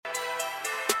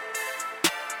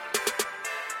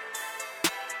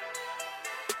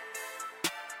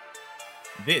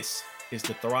This is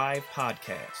the Thrive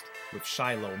Podcast with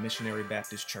Shiloh Missionary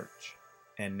Baptist Church.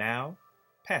 And now,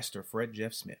 Pastor Fred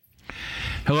Jeff Smith.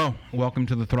 Hello, welcome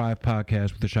to the Thrive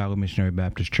Podcast with the Shiloh Missionary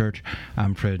Baptist Church.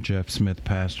 I'm Fred Jeff Smith,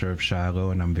 pastor of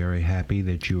Shiloh, and I'm very happy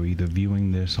that you are either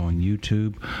viewing this on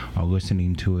YouTube or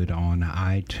listening to it on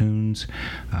iTunes.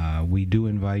 We do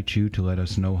invite you to let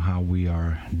us know how we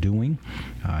are doing.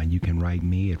 You can write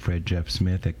me at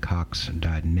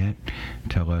fredjeffsmith@cox.net.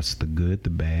 Tell us the good, the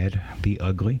bad, the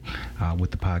ugly with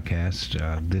the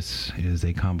podcast. This is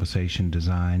a conversation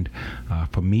designed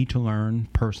for me to learn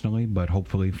personally, but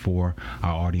hopefully for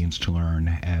our audience to learn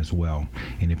as well.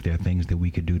 And if there are things that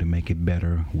we could do to make it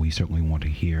better, we certainly want to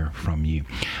hear from you.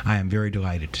 I am very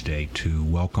delighted today to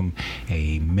welcome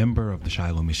a member of the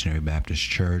Shiloh Missionary Baptist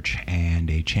Church and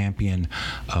a champion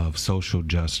of social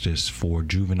justice for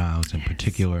juveniles in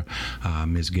particular,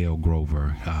 Ms. Gail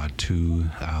Grover, to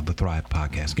the Thrive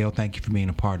Podcast. Gail, thank you for being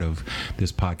a part of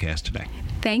this podcast today.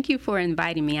 Thank you for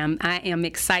inviting me. I am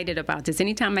excited about this.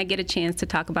 Anytime I get a chance to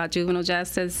talk about juvenile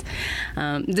justice,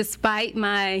 despite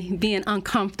my being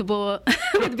uncomfortable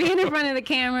with being in front of the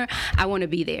camera, I want to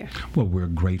be there. Well, we're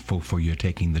grateful for your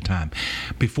taking the time.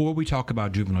 Before we talk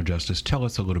about juvenile justice, tell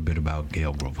us a little bit about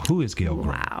Gail Grover. Who is Gail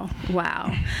Grover?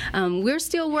 Wow. We're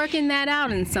still working that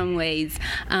out in some ways.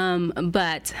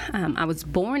 But I was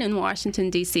born in Washington,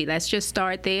 D.C. Let's just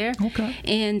start there. Okay.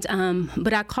 And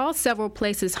but I call several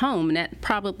places home, and that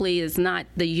probably is not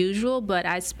the usual, but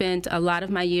I spent a lot of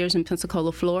my years in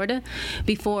Pensacola, Florida,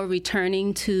 before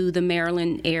returning to the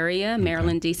Maryland area,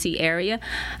 Maryland, D.C. area,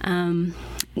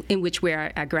 in which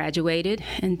where I graduated.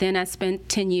 And then I spent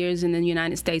 10 years in the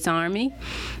United States Army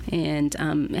and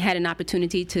had an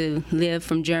opportunity to live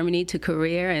from Germany to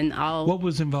Korea and all. What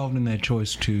was involved in that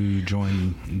choice to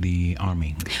join the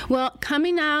Army? Well,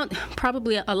 coming out,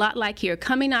 probably a lot like here,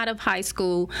 coming out of high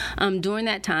school, during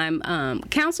that time,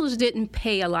 counselors didn't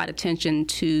pay a lot of attention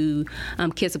to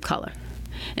kids of color.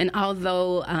 And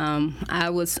although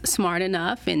I was smart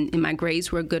enough and my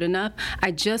grades were good enough, I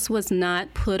just was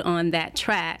not put on that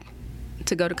track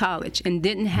to go to college and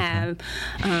didn't have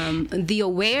the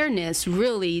awareness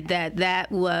really that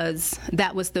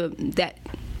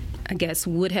I guess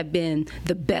would have been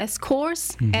the best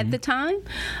course at the time,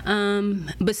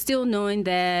 but still knowing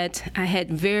that I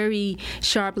had very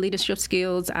sharp leadership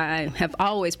skills. I have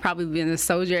always probably been a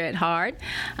soldier at heart,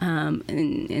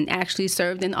 and actually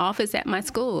served in office at my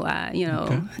school.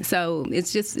 So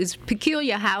it's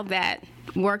peculiar how that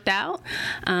worked out,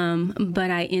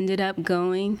 but I ended up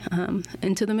going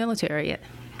into the military.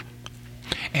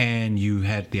 And you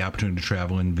had the opportunity to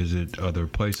travel and visit other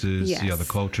places, yes. See other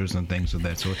cultures and things of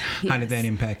that sort. How did that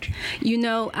impact you? You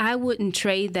know, I wouldn't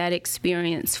trade that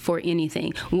experience for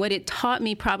anything. What it taught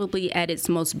me probably at its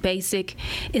most basic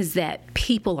is that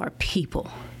people are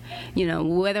people. You know,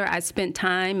 whether I spent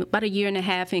time, about 1.5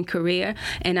 years in Korea,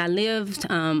 and I lived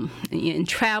and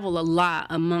traveled a lot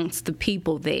amongst the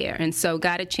people there, and so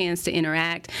got a chance to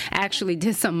interact. Actually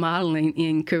did some modeling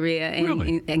in Korea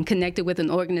and connected with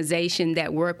an organization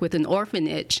that worked with an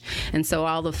orphanage, and so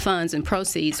all the funds and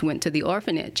proceeds went to the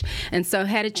orphanage. And so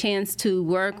had a chance to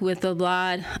work with a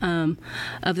lot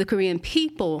of the Korean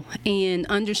people and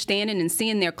understanding and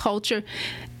seeing their culture.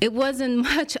 It wasn't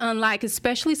much unlike,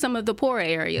 especially some of the poorer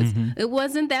areas. It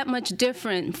wasn't that much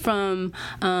different from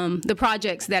the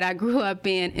projects that I grew up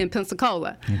in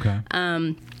Pensacola. Okay.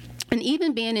 And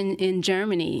even being in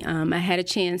Germany, I had a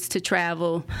chance to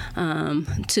travel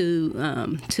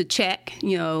to Czech,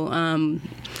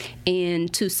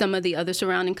 and to some of the other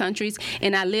surrounding countries.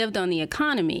 And I lived on the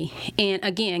economy, and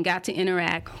again got to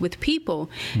interact with people.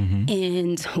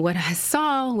 And what I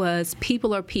saw was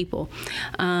people are people,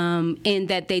 and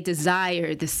that they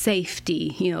desire the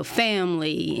safety,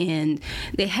 family, and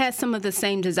they had some of the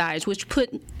same desires, which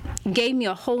gave me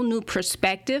a whole new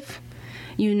perspective.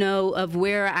 Of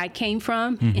where I came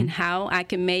from and how I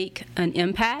can make an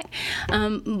impact.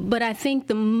 But I think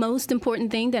the most important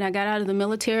thing that I got out of the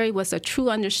military was a true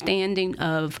understanding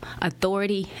of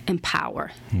authority and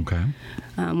power. Okay.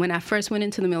 When I first went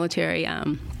into the military,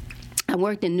 I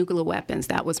worked in nuclear weapons.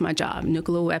 That was my job,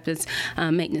 nuclear weapons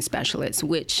maintenance specialist,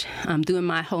 which during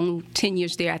my whole 10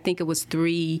 years there, I think it was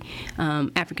 3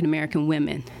 African-American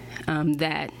women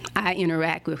that I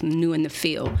interact with, knew in the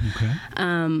field. Okay.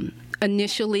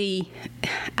 Initially,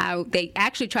 they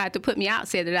actually tried to put me out,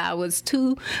 said that I was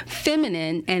too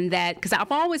feminine, and that because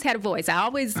I've always had a voice, I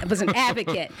always was an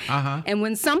advocate, and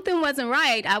when something wasn't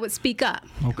right, I would speak up.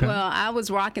 Okay. Well, I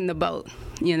was rocking the boat.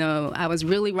 I was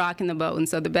really rocking the boat, and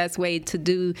so the best way to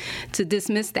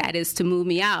dismiss that is to move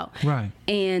me out. Right.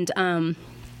 And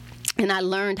I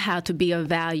learned how to be of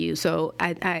value. So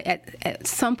at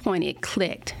some point it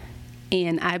clicked,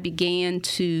 and I began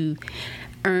to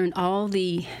earn all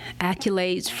the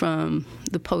accolades from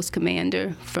the post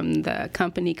commander, from the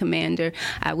company commander.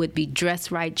 I would be dressed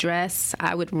right dress.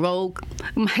 I would roll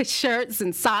my shirts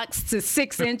and socks to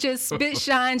 6 inches, spit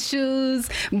shine shoes,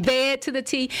 bed to the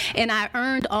T, and I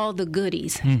earned all the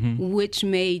goodies, which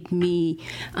made me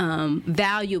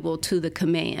valuable to the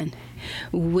command,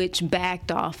 which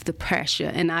backed off the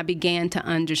pressure, and I began to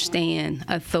understand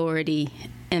authority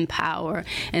and power,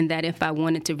 and that if I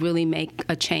wanted to really make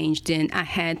a change, then I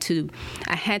had to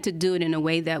do it in a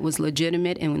way that was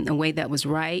legitimate and in a way that was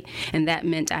right, and that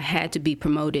meant I had to be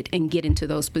promoted and get into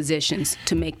those positions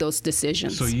to make those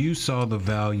decisions. So you saw the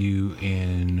value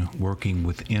in working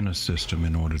within a system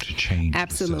in order to change the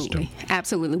system.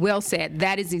 Absolutely. Well said.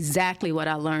 That is exactly what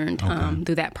I learned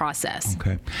through that process.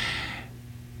 Okay.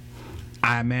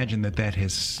 I imagine that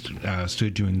has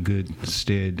stood you in good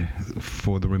stead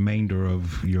for the remainder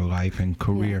of your life and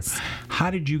career. Yes.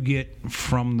 How did you get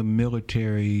from the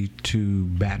military to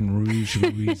Baton Rouge,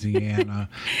 Louisiana,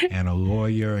 and a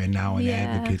lawyer and now an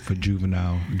advocate for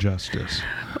juvenile justice?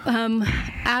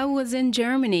 I was in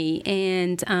Germany,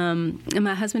 and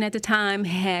my husband at the time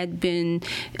had been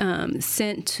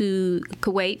sent to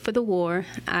Kuwait for the war.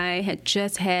 I had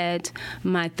just had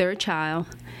my 3rd child.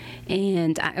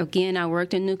 And I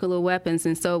worked in nuclear weapons,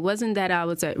 and so it wasn't that I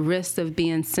was at risk of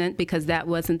being sent, because that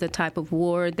wasn't the type of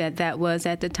war that was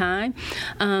at the time.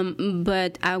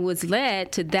 But I was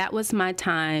led to that was my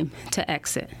time to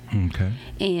exit. Okay.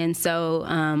 And so,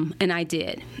 and I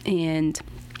did. And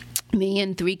me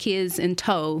and 3 kids in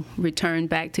tow returned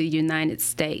back to the United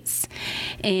States.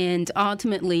 And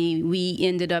ultimately, we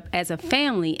ended up as a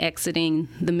family exiting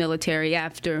the military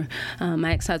after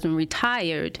my ex-husband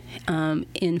retired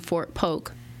in Fort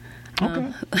Polk.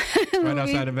 Okay. Right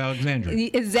outside of Alexandria.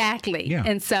 Exactly. Yeah.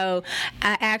 And so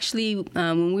I actually,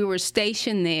 when we were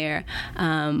stationed there,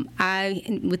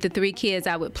 with the 3 kids,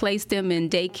 I would place them in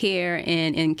daycare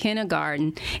and in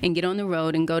kindergarten and get on the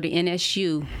road and go to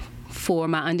NSU for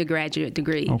my undergraduate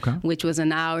degree, which was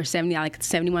an hour,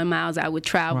 71 miles I would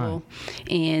travel,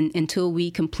 and until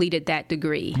we completed that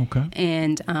degree. Okay.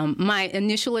 And my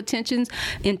initial intentions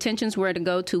were to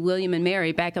go to William and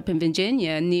Mary back up in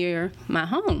Virginia near my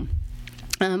home.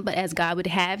 But as God would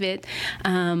have it,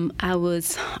 I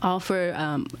was offered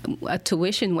a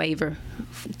tuition waiver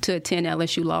to attend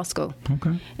LSU Law School.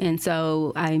 Okay. And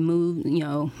so I moved,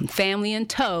 family in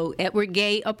tow, Edward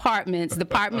Gay Apartments. The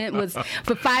apartment was,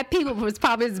 for 5 people, was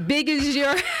probably as big as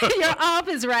your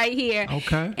office right here.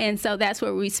 Okay. And so that's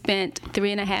where we spent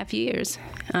 3.5 years.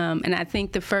 And I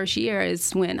think the first year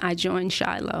is when I joined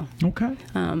Shiloh. Okay.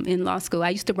 In law school. I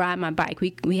used to ride my bike.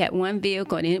 We had one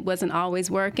vehicle, and it wasn't always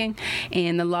working.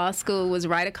 And the law school was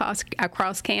right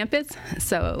across campus.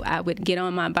 So I would get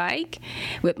on my bike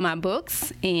with my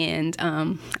books, and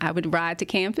I would ride to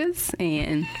campus.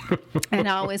 And I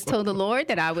always told the Lord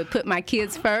that I would put my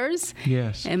kids first.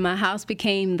 Yes. And my house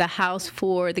became the house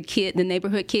for the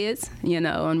neighborhood kids,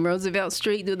 on Roosevelt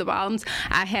Street through the bottoms.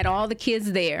 I had all the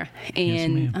kids there.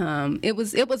 And it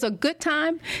was a good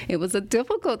time. It was a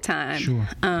difficult time. Sure.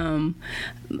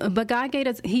 But God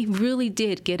He really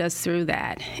did get us through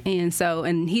that. And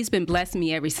He's been blessing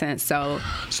me ever since. So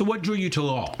what drew you to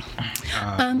law?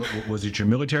 Was it your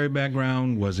military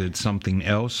background? Was it something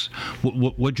else?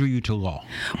 What drew you to law?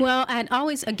 Well, I'd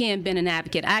always, again, been an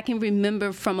advocate. I can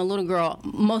remember from a little girl,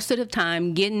 most of the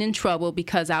time, getting in trouble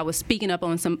because I was speaking up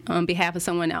on behalf of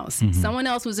someone else. Mm-hmm. Someone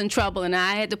else was in trouble, and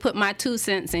I had to put my 2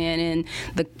 cents in. And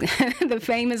the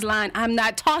famous line, "I'm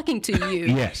not talking to you."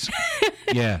 Yes.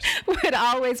 Yes. would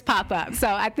always pop up. So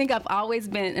I think I've always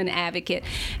been an advocate,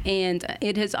 and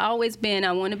it has always been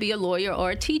I want to be a lawyer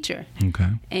or a teacher. Okay.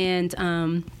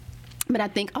 And but I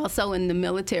think also in the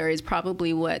military is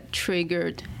probably what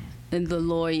triggered the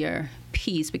lawyer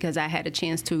piece, because I had a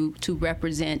chance to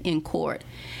represent in court.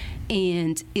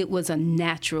 And it was a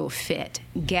natural fit,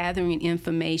 gathering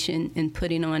information and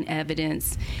putting on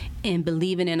evidence and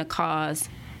believing in a cause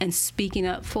and speaking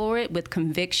up for it with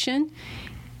conviction.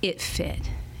 It fit.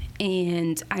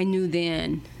 And I knew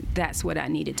then that's what I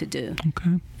needed to do.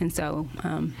 Okay. And so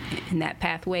and that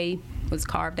pathway was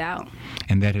carved out.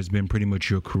 And that has been pretty much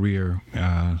your career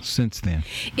since then.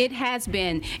 It has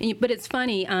been, but it's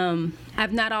funny.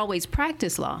 I've not always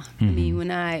practiced law. Mm-hmm. I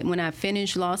mean, when I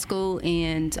finished law school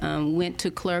and went to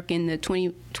clerk in the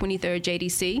 23rd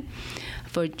JDC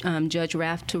for Judge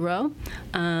Ralph Turow.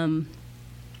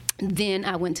 Then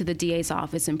I went to the DA's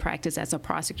office and practiced as a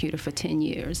prosecutor for 10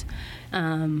 years.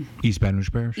 East Baton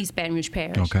Rouge Parish? East Baton Rouge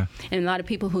Parish. Okay. And a lot of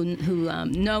people who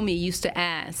know me used to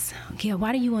ask, "Yeah,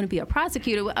 why do you want to be a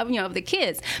prosecutor of the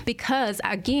kids?" Because,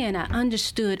 again, I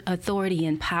understood authority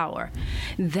and power,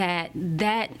 that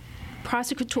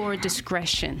prosecutorial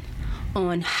discretion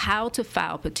on how to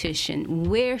file petition,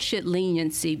 where should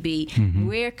leniency be,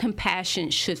 where compassion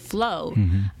should flow,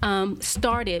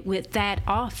 started with that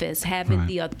office having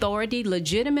the authority,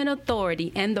 legitimate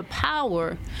authority, and the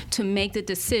power to make the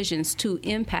decisions to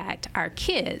impact our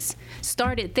kids.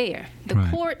 Started there. The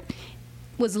court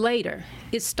was later.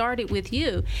 It started with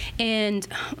you. And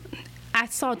I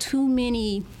saw too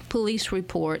many police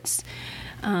reports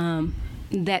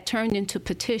that turned into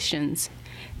petitions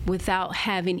without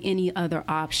having any other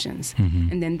options.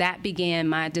 And then that began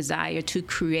my desire to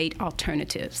create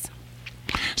alternatives.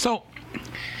 So,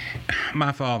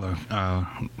 my father,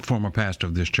 former pastor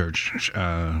of this church,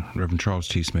 Reverend Charles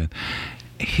T. Smith,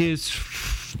 his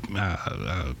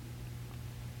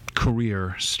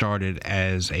career started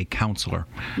as a counselor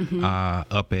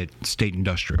up at State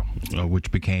Industrial,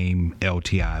 which became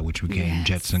LTI, which became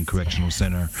Jetson Correctional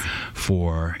Center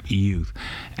for Youth.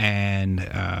 And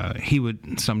he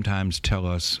would sometimes tell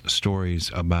us stories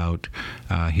about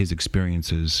his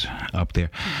experiences up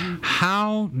there.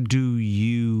 How do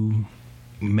you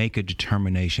make a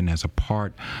determination as a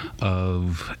part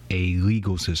of a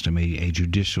legal system, a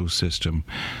judicial system,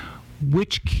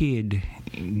 which kid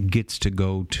gets to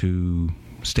go to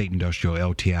State Industrial,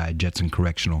 LTI, Jetson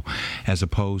Correctional, as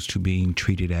opposed to being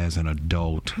treated as an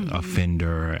adult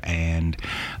offender? And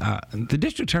the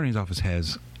district attorney's office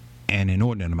has an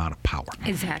inordinate amount of power.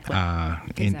 Exactly.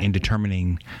 In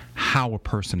determining how a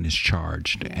person is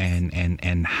charged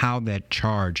and how that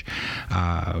charge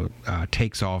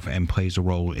takes off and plays a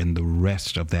role in the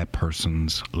rest of that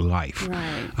person's life.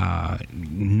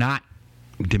 Not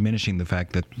diminishing the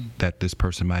fact that this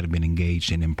person might have been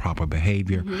engaged in improper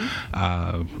behavior,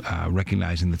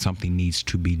 recognizing that something needs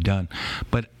to be done.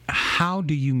 But how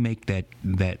do you make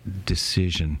that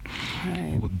decision?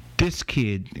 This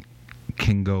kid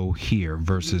can go here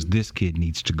versus this kid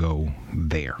needs to go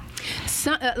there?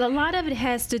 So, a lot of it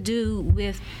has to do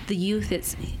with the youth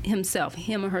himself,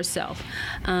 him or herself,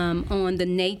 on the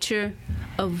nature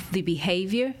of the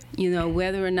behavior,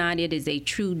 whether or not it is a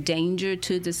true danger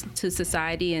to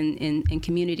society and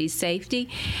community safety,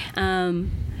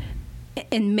 and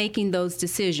making those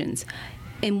decisions.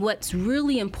 And what's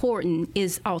really important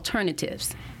is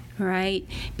alternatives. Right?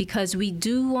 Because we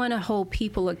do want to hold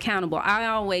people accountable. I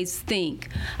always think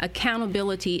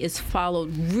accountability is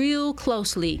followed real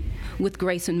closely with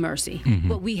grace and mercy.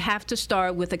 But we have to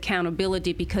start with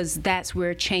accountability because that's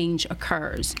where change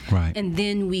occurs. And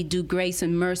then we do grace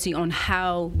and mercy on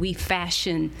how we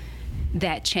fashion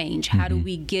that change. How do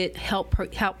we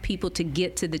help people to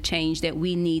get to the change that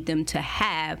we need them to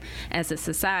have as a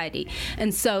society?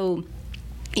 And so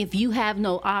if you have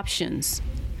no options,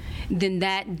 then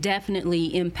that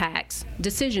definitely impacts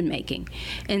decision making.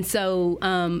 And so,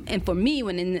 and for me,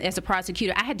 as a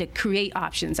prosecutor, I had to create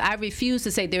options. I refused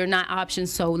to say they're not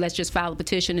options, so let's just file a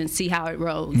petition and see how it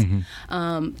rolls.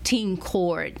 Teen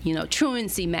court,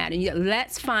 truancy matter.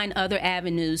 Let's find other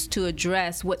avenues to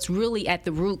address what's really at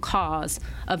the root cause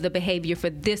of the behavior for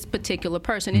this particular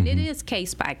person. And it is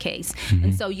case by case.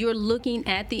 And so you're looking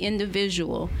at the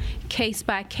individual case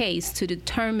by case to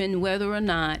determine whether or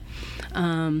not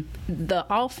the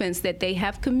offense that they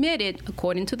have committed,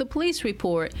 according to the police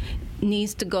report,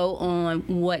 needs to go on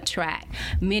what track.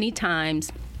 Many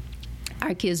times,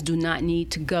 our kids do not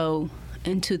need to go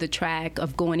into the track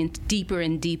of going deeper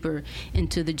and deeper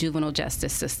into the juvenile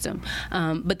justice system.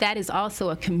 But that is also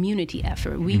a community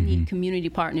effort. We need community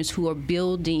partners who are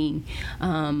building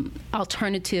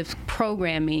alternative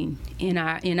programming in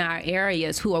our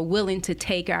areas, who are willing to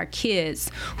take our kids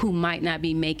who might not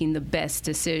be making the best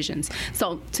decisions.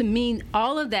 So to me,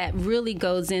 all of that really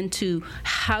goes into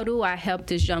how do I help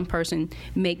this young person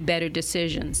make better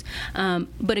decisions.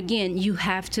 But again, you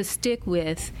have to stick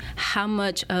with how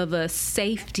much of a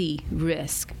safety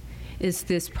risk is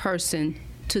this person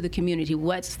to the community?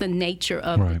 What's the nature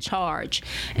of the charge?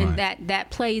 And that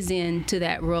plays into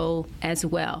that role as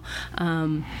well.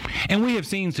 And we have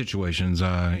seen situations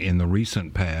in the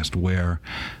recent past where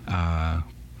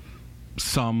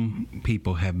some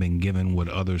people have been given what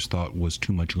others thought was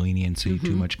too much leniency,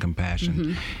 too much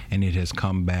compassion, and it has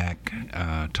come back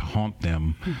to haunt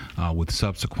them with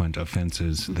subsequent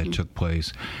offenses that took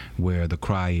place, where the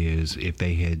cry is, if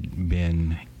they had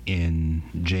been in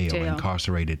jail,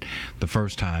 incarcerated the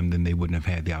first time, then they wouldn't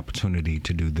have had the opportunity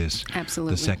to do this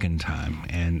the second time.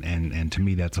 And to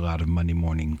me, that's a lot of Monday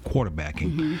morning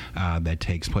quarterbacking that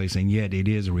takes place. And yet it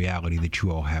is a reality that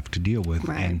you all have to deal with.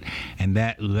 Right. And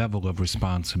that level of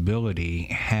responsibility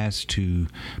has to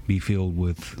be filled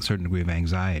with a certain degree of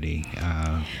anxiety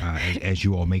as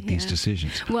you all make these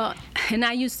decisions. Well, and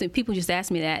people just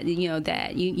ask me that,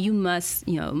 that you must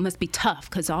be tough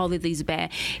because all of these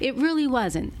bad. It really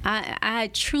wasn't. I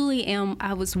truly am.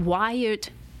 I was wired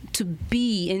to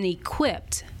be and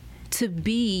equipped to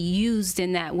be used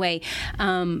in that way.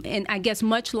 And I guess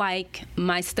much like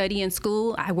my study in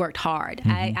school, I worked hard.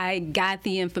 I got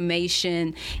the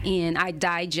information and I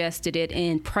digested it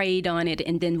and prayed on it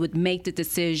and then would make the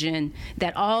decision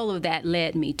that all of that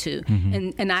led me to.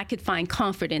 And I could find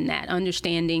comfort in that,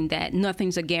 understanding that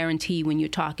nothing's a guarantee when you're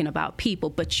talking about people,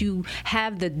 but you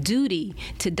have the duty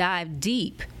to dive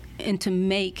deep and to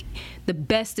make the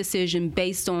best decision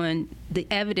based on the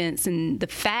evidence and the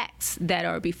facts that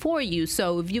are before you.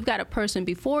 So if you've got a person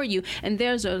before you and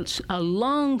there's a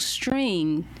long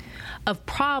string of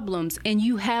problems and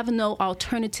you have no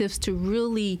alternatives to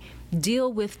really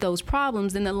deal with those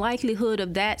problems, then the likelihood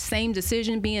of that same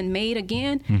decision being made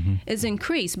again is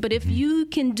increased. But if you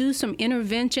can do some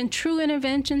intervention, true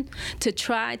intervention, to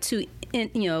try to,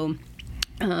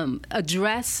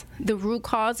 address the root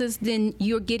causes, then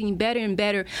you're getting better and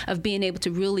better of being able to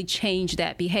really change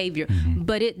that behavior.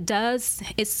 But it's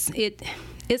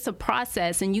a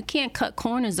process, and you can't cut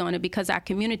corners on it because our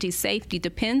community's safety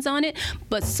depends on it,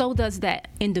 but so does that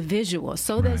individual,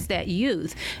 so does that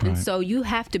youth. And so you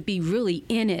have to be really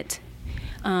in it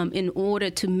in order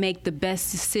to make the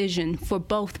best decision for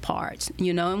both parts,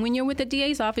 And when you're with the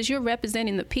DA's office, you're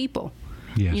representing the people.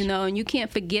 Yes. And you can't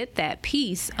forget that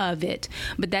piece of it.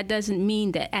 But that doesn't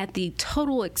mean that at the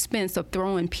total expense of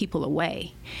throwing people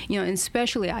away, and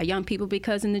especially our young people,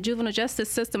 because in the juvenile justice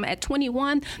system at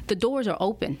 21, the doors are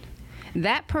open.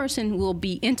 That person will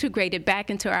be integrated back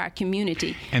into our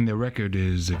community. And the record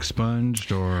is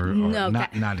expunged or no,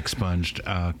 not expunged,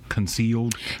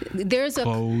 concealed,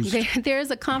 closed? There's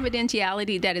a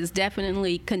confidentiality that is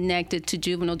definitely connected to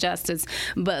juvenile justice.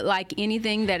 But like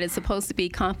anything that is supposed to be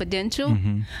confidential,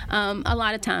 a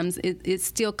lot of times it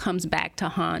still comes back to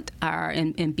haunt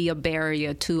and be a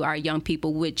barrier to our young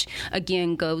people, which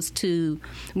again goes to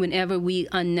whenever we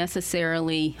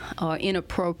unnecessarily or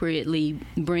inappropriately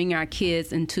bring our kids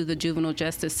into the juvenile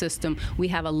justice system, we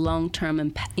have a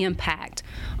long-term impact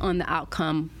on the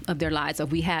outcome of their lives. Or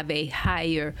we have a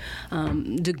higher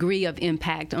degree of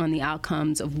impact on the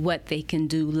outcomes of what they can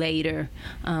do later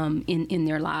in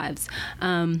their lives.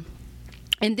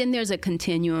 And then there's a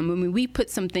continuum. I mean, we put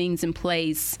some things in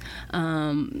place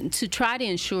to try to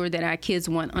ensure that our kids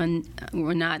were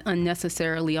not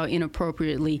unnecessarily or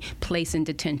inappropriately placed in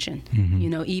detention,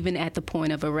 even at the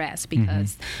point of arrest.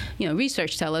 Because,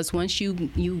 research tells us once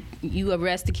you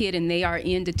arrest a kid and they are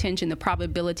in detention, the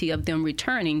probability of them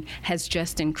returning has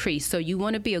just increased. So you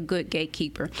want to be a good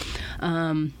gatekeeper.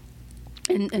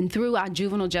 And through our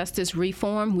juvenile justice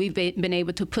reform, we've been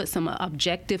able to put some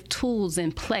objective tools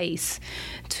in place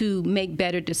to make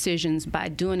better decisions by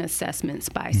doing assessments,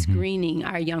 by screening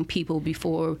our young people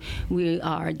before we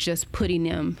are just putting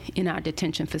them in our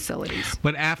detention facilities.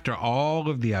 But after all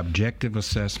of the objective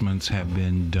assessments have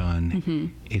been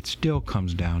done, it still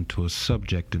comes down to a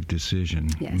subjective decision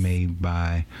made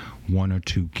by one or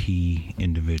two key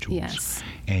individuals. Yes.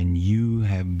 And you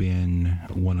have been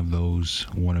one of those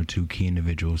one or two key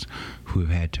individuals who have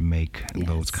had to make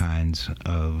those kinds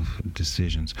of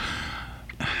decisions.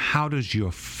 How does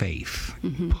your faith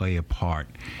play a part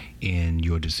in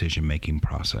your decision-making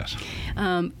process?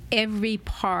 Every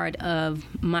part of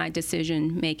my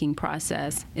decision-making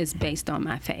process is based on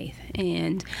my faith.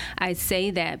 And I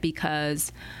say that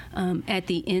because at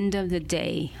the end of the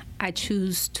day, I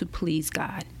choose to please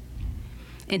God.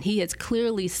 And He has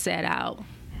clearly set out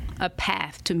a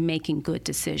path to making good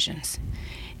decisions.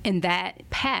 And that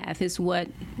path is what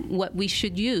we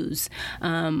should use.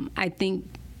 I think,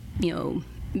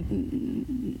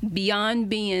 beyond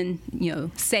being,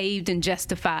 saved and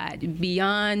justified,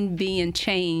 beyond being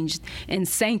changed and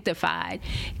sanctified,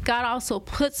 God also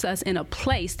puts us in a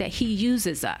place that He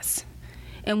uses us.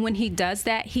 And when He does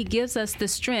that, He gives us the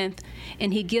strength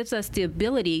and He gives us the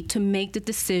ability to make the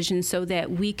decision so that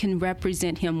we can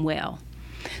represent Him well.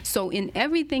 So in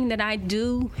everything that I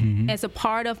do as a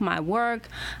part of my work,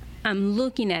 I'm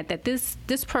looking at that this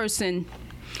person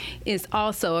is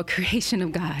also a creation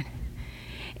of God.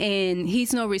 And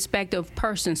he's no respecter of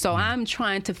person. So I'm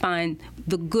trying to find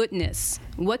the goodness.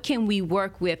 What can we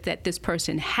work with that this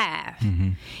person have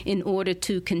in order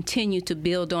to continue to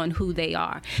build on who they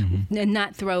are, and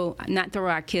not throw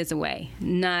our kids away,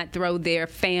 not throw their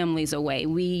families away.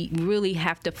 We really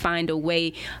have to find a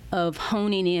way of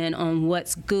honing in on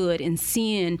what's good and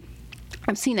seeing.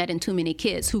 I've seen that in too many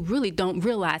kids who really don't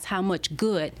realize how much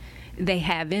good they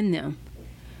have in them.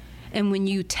 And when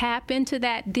you tap into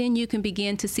that, then you can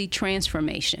begin to see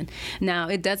transformation. Now,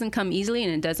 it doesn't come easily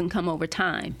and it doesn't come over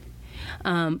time.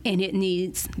 And it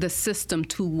needs the system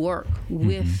to work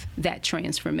with that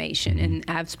transformation. And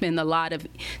I've spent a lot of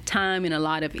time and a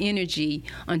lot of energy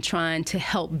on trying to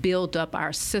help build up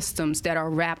our systems that are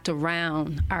wrapped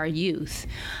around our youth.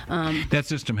 That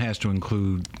system has to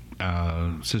include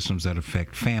systems that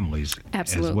affect families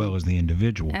as well as the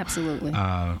individual. Absolutely.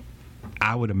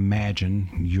 I would imagine,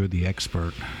 you're the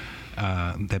expert,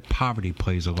 that poverty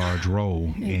plays a large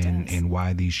role in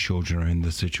why these children are in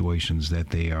the situations that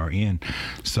they are in.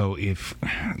 So if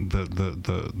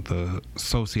the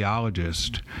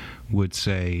sociologist would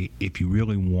say, if you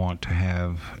really want to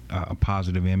have a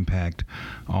positive impact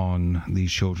on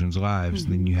these children's lives,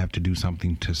 then you have to do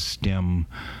something to stem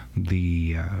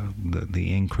the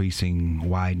increasing,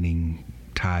 widening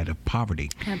tide of poverty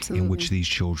in which these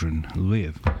children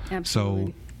live.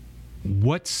 So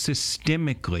what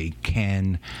systemically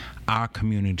can our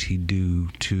community do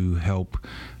to help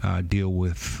deal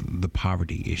with the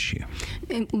poverty issue?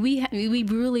 And we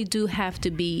really do have to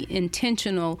be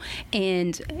intentional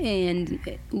and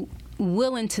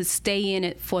willing to stay in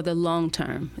it for the long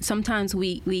term. Sometimes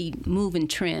we move in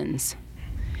trends.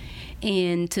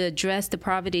 And to address the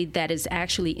poverty that is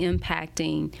actually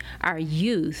impacting our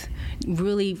youth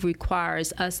really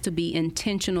requires us to be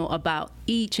intentional about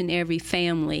each and every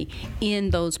family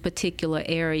in those particular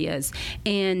areas.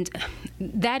 And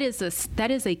that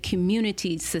is a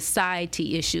community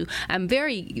society issue. I'm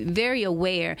very, very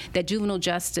aware that juvenile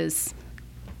justice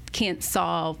can't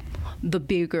solve the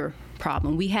bigger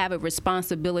problem. We have a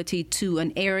responsibility to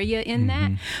an area in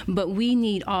that, but we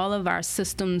need all of our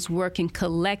systems working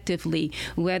collectively,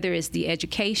 whether it's the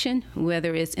education,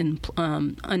 whether it's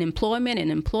unemployment and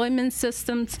employment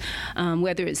systems,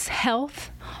 whether it's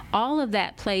health. All of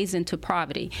that plays into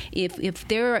poverty. If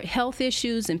there are health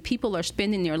issues and people are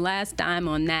spending their last dime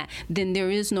on that, then there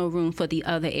is no room for the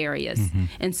other areas.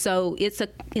 And so it's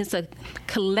a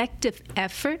collective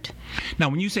effort. Now,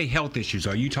 when you say health issues,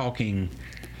 are you talking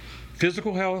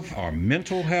physical health or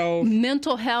mental health?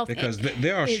 Mental health. Because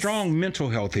there are strong mental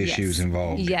health issues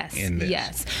involved in this.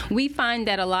 Yes. We find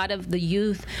that a lot of the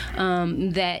youth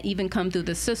that even come through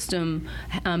the system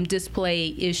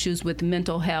display issues with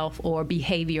mental health or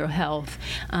behavioral health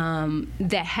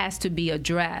that has to be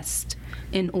addressed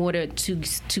in order to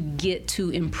get to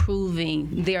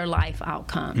improving their life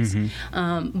outcomes,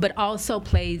 but also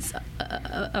plays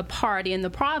a part in the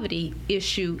poverty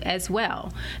issue as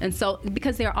well. And so,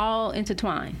 because they're all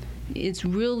intertwined, it's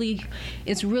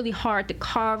really hard to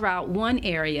carve out one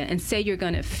area and say you're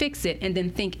going to fix it and then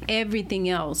think everything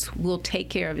else will take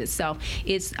care of itself.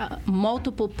 It's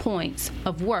multiple points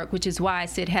of work, which is why I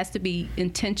said it has to be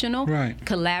intentional,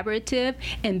 collaborative,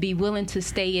 and be willing to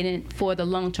stay in it for the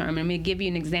long term. I'm going to give you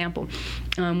an example.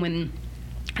 When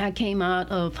I came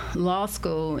out of law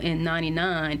school in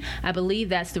 '99. I believe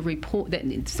that's the report, that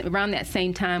it's around that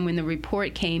same time when the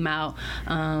report came out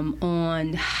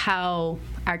on how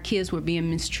our kids were being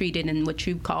mistreated in what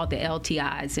you call the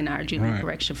LTIs in our juvenile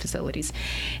correctional facilities.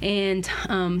 And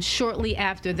shortly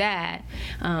after that,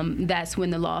 that's when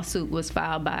the lawsuit was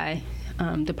filed by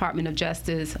Department of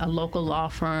Justice, a local law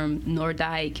firm,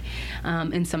 Nordyke,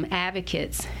 and some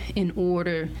advocates in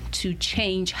order to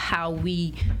change how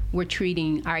we were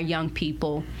treating our young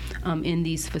people in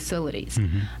these facilities.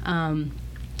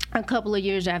 A couple of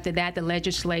years after that, the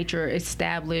legislature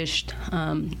established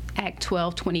Act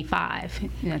 1225,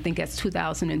 and I think that's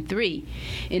 2003,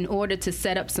 in order to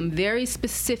set up some very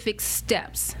specific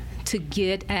steps to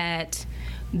get at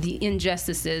the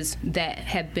injustices that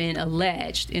have been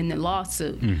alleged in the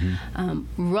lawsuit.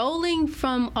 Rolling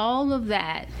from all of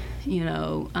that,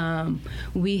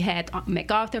 we had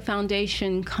MacArthur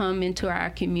Foundation come into our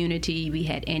community. We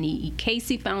had Annie E.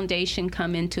 Casey Foundation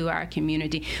come into our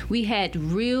community. We had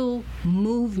real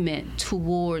movement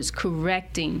towards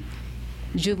correcting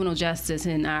juvenile justice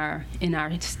in our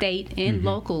state and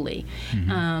locally.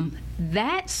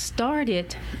 That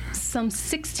started some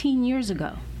 16 years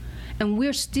ago. And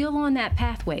we're still on that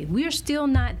pathway. We're still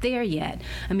not there yet.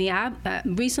 I mean,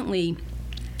 recently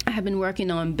I have been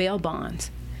working on bail bonds.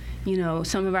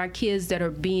 some of our kids that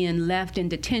are being left in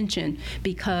detention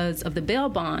because of the bail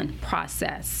bond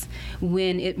process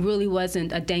when it really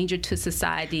wasn't a danger to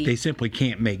society. They simply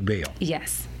can't make bail.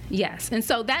 Yes. And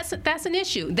so that's an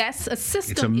issue. That's a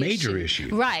system issue. It's a major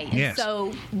issue. Right. Yes. And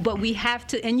so, but we have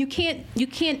to, and you can't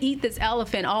eat this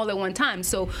elephant all at one time.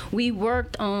 So we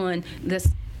worked on this.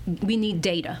 We need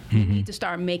data. We need to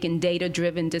start making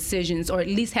data-driven decisions, or at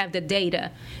least have the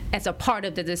data as a part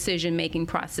of the decision-making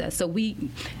process. So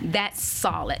that's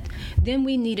solid. Then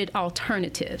we needed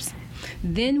alternatives.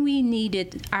 Then we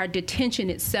needed our detention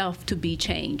itself to be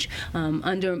changed.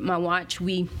 Under my watch,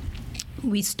 we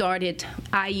started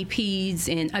IEPs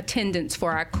and attendance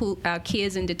for our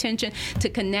kids in detention to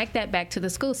connect that back to the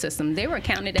school system. They were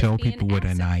counted as being absent. Tell people what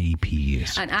an IEP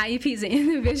is. An IEP is an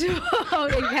individual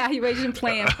evaluation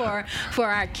plan for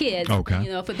our kids.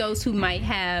 Okay. For those who might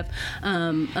have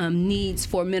needs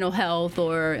for mental health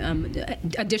or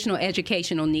additional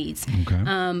educational needs. Okay.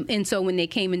 And so when they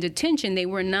came in detention, they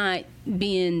were not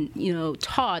being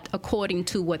taught according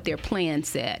to what their plan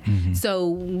said. So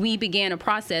we began a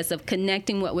process of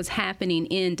connecting what was happening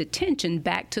in detention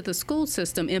back to the school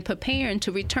system and preparing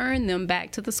to return them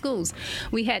back to the schools.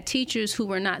 We had teachers who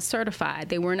were not certified.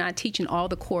 They were not teaching all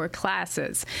the core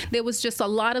classes. There was just a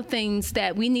lot of things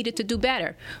that we needed to do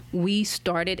better. We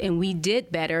started and we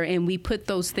did better, and we put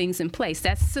those things in place.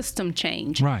 That's system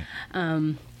change. Right.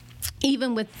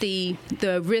 Even with the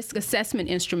risk assessment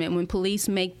instrument, when police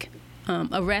make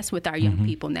arrests with our young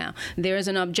people now, there's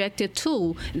an objective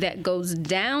tool that goes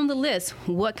down the list.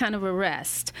 What kind of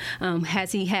arrest?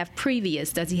 Has he have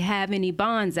previous? Does he have any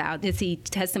bonds out? Is he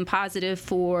testing positive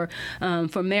for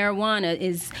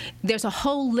marijuana? There's a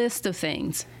whole list of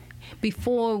things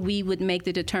before we would make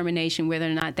the determination whether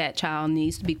or not that child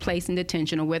needs to be placed in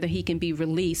detention or whether he can be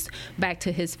released back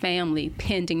to his family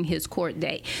pending his court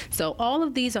date. So all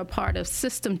of these are part of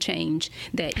system change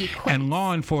that equates. And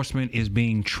law enforcement is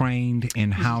being trained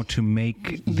in how to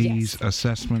make these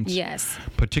assessments? Yes.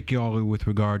 Particularly with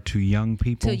regard to young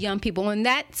people? To young people. And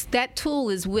that tool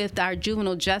is with our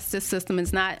juvenile justice system.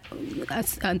 It's not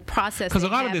a process. Because a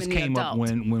lot of this came up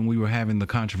when we were having the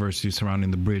controversy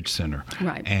surrounding the Bridge Center.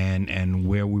 Right. And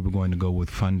where we were going to go with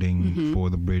funding for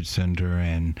the Bridge Center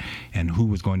and who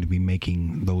was going to be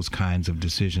making those kinds of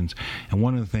decisions. And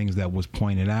one of the things that was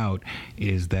pointed out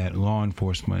is that law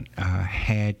enforcement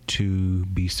had to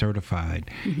be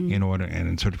certified in order,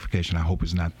 and certification I hope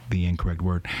is not the incorrect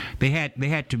word, they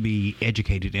had to be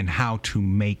educated in how to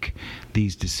make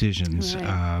these decisions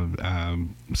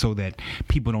so that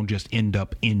people don't just end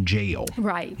up in jail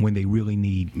when they really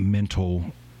need mental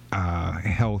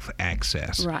health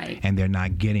access, and they're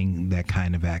not getting that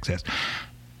kind of access.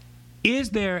 Is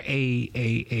there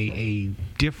a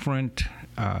different,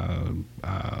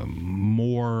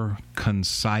 more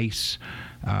concise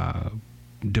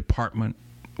department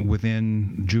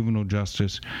within juvenile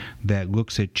justice that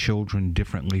looks at children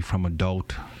differently from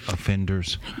adult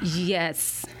offenders?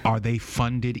 Yes. Are they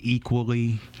funded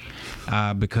equally?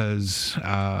 Because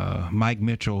Mike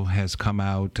Mitchell has come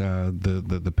out,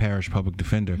 the parish public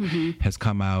defender has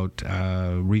come out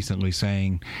recently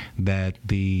saying that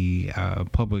the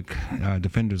public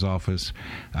defender's office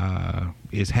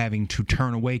is having to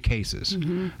turn away cases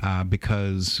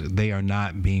because they are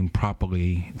not being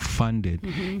properly funded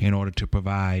in order to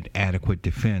provide adequate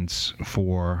defense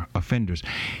for offenders.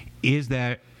 Is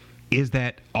that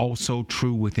also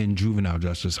true within juvenile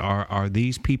justice? Are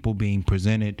these people being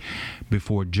presented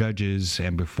before judges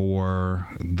and before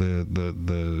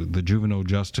the juvenile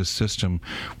justice system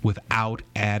without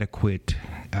adequate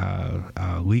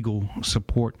legal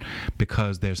support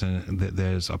because there's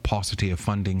a paucity of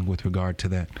funding with regard to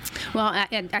that? Well,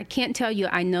 I can't tell you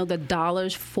I know the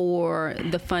dollars for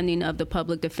the funding of the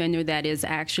public defender that is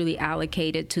actually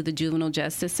allocated to the juvenile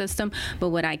justice system, but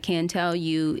what I can tell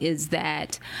you is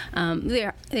that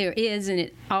there is, and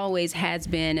it always has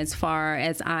been, as far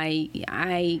as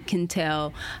I can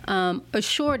tell, a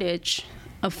shortage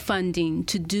of funding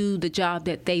to do the job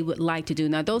that they would like to do.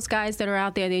 Now, those guys that are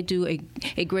out there, they do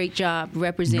a great job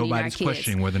representing our kids. Nobody's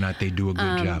questioning whether or not they do a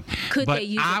good job. But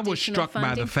I was struck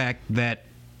by the fact that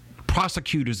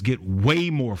prosecutors get way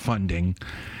more funding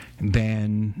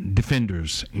than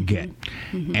defenders get.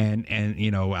 And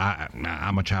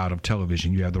I'm a child of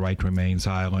television. You have the right to remain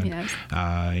silent. Yes.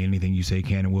 Anything you say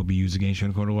can and will be used against you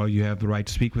in court of law. You have the right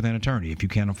to speak with an attorney. If you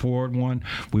can't afford one,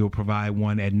 we will provide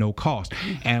one at no cost.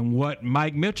 And what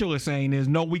Mike Mitchell is saying is,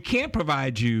 no, we can't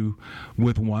provide you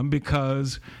with one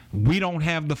because we don't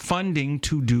have the funding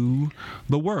to do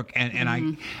the work.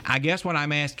 And I guess what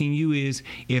I'm asking you is,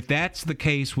 if that's the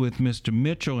case with Mr.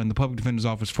 Mitchell and the Public Defender's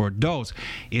Office for Adults,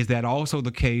 is that also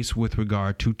the case with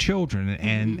regard to children?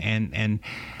 And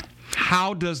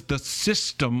how does the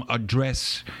system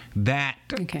address that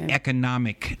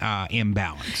economic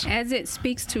imbalance? As it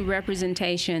speaks to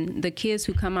representation, the kids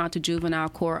who come out to juvenile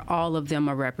court, all of them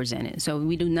are represented. So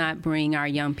we do not bring our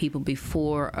young people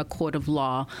before a court of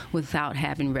law without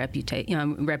having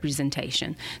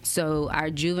representation. So our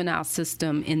juvenile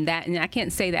system in that, and I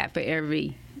can't say that for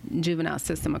every juvenile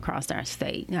system across our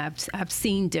state. I've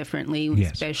seen differently,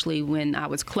 especially when I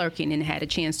was clerking and had a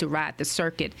chance to ride the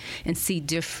circuit and see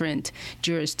different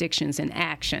jurisdictions in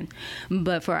action.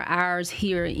 But for ours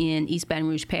here in East Baton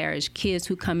Rouge Parish, kids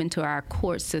who come into our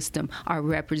court system are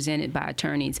represented by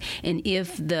attorneys. And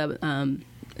if the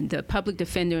public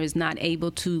defender is not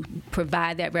able to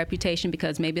provide that reputation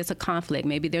because maybe it's a conflict,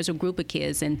 maybe there's a group of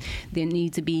kids and there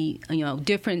needs to be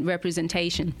different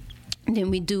representation,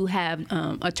 then we do have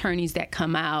attorneys that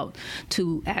come out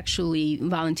to actually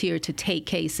volunteer to take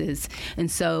cases. And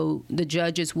so the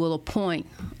judges will appoint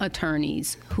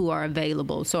attorneys who are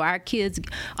available. So our kids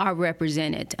are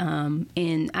represented.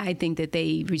 And I think that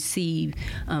they receive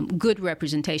good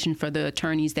representation for the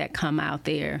attorneys that come out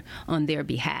there on their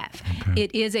behalf. Okay.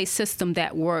 It is a system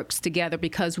that works together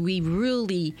because we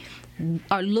really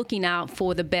are looking out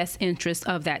for the best interest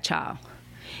of that child.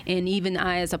 And even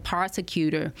I, as a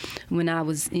prosecutor, when I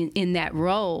was in that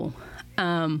role,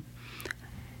 in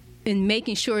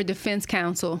making sure defense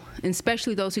counsel, and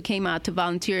especially those who came out to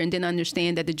volunteer and didn't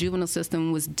understand that the juvenile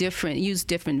system was different, used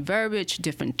different verbiage,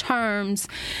 different terms,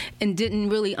 and didn't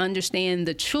really understand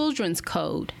the children's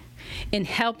code, and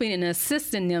helping and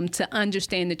assisting them to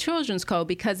understand the children's code,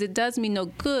 because it does me no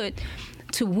good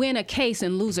to win a case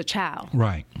and lose a child.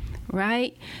 Right.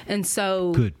 Right? And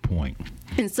so... Good point.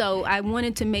 And so I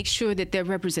wanted to make sure that their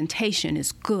representation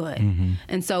is good. Mm-hmm.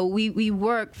 And so we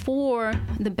work for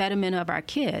the betterment of our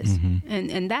kids. Mm-hmm.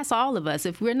 And that's all of us.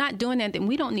 If we're not doing that, then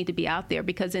we don't need to be out there,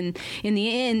 because in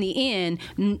the end,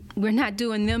 we're not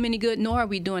doing them any good, nor are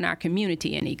we doing our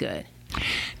community any good.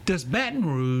 Does East Baton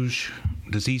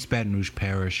Rouge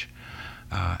Parish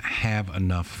have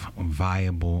enough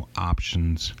viable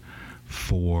options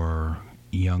for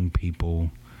young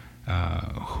people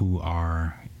who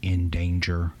are in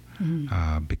danger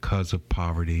because of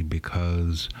poverty,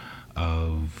 because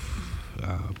of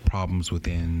problems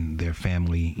within their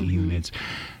family units?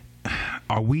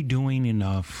 Are we doing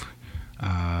enough?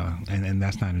 And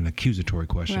that's not an accusatory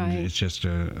question. Right. It's just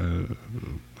a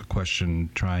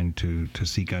question trying to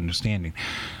seek understanding.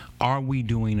 Are we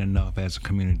doing enough as a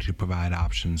community to provide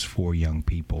options for young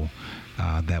people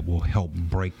that will help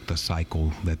break the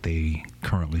cycle that they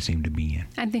currently seem to be in?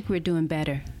 I think we're doing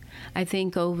better. I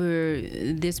think over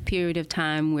this period of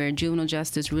time where juvenile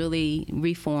justice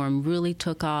reform really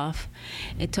took off,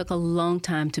 it took a long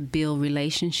time to build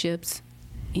relationships,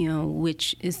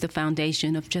 which is the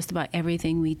foundation of just about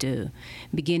everything we do,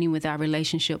 beginning with our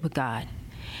relationship with God.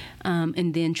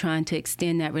 And then trying to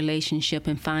extend that relationship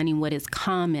and finding what is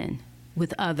common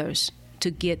with others to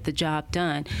get the job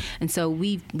done. And so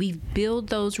we've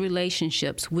built those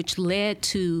relationships, which led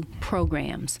to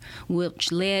programs,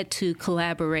 which led to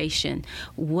collaboration.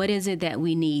 What is it that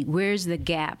we need? Where's the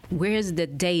gap? Where's the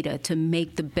data to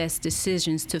make the best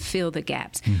decisions to fill the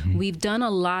gaps? Mm-hmm. We've done a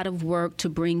lot of work to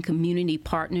bring community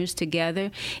partners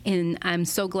together, and I'm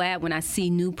so glad when I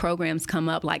see new programs come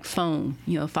up like FOAM,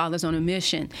 Fathers on a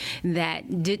Mission,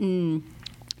 that didn't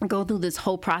go through this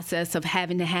whole process of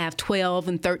having to have 12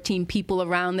 and 13 people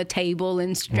around the table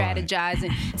and strategize.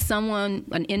 Right. And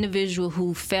an individual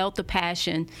who felt the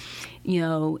passion,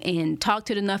 and talked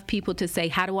to enough people to say,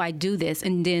 how do I do this?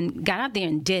 And then got out there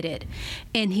and did it.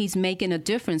 And he's making a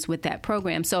difference with that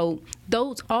program. So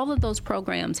all of those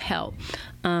programs help.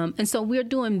 And so we're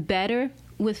doing better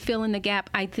with filling the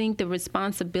gap. I think the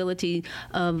responsibility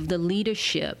of the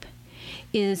leadership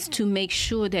is to make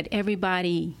sure that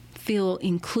everybody feel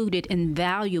included and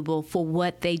valuable for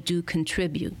what they do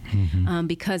contribute,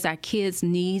 because our kids'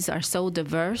 needs are so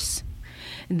diverse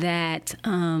that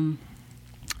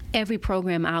every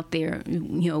program out there,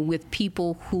 with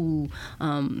people who,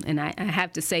 and I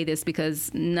have to say this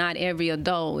because not every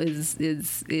adult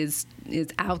is is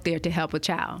out there to help a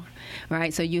child,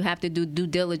 right? So you have to do due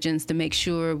diligence to make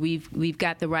sure we've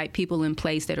got the right people in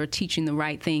place that are teaching the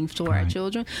right things to our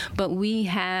children. But we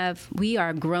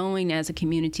are growing as a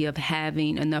community of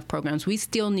having enough programs. We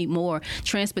still need more.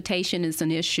 Transportation is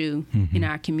an issue in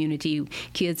our community.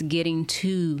 Kids getting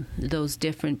to those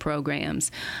different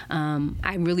programs.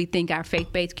 I really think our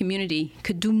faith-based community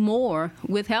could do more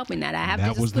with helping that.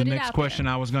 That was the next question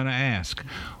I was going to ask.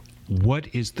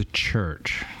 What is the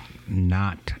church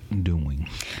not doing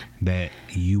that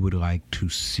you would like to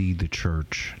see the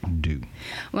church do?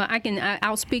 Well,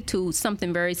 I'll speak to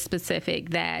something very specific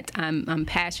that I'm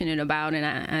passionate about,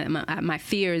 and my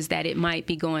fear is that it might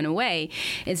be going away,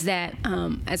 is that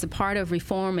as a part of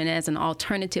reform and as an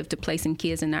alternative to placing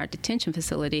kids in our detention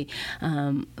facility,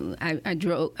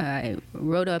 I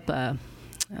wrote up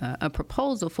a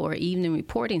proposal for an evening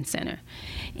reporting center,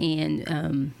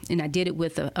 and I did it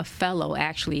with a fellow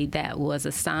actually that was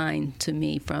assigned to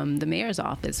me from the mayor's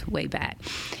office way back.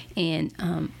 And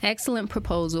excellent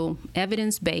proposal,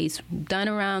 evidence-based, done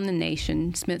around the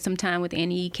nation. Spent some time with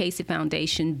Annie E. Casey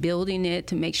Foundation building it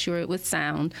to make sure it was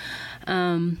sound.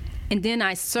 And then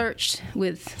I searched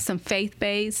with some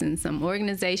faith-based and some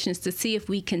organizations to see if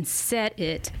we can set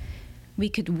it. We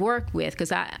could work with,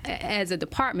 because as a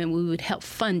department, we would help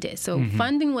fund it. So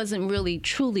funding wasn't really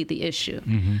truly the issue.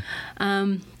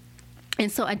 And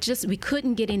so we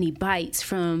couldn't get any bites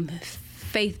from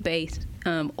faith-based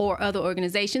or other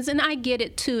organizations. And I get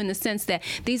it, too, in the sense that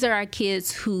these are our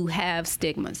kids who have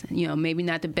stigmas, maybe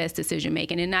not the best decision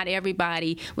making. And not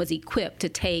everybody was equipped to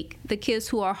take the kids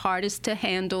who are hardest to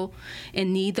handle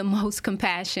and need the most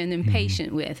compassion and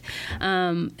patience with.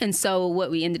 And so what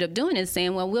we ended up doing is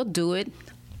saying, well, we'll do it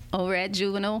over at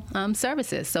Juvenile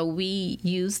Services. So we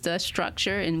used a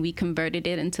structure and we converted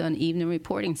it into an evening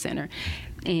reporting center.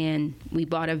 And we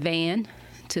bought a van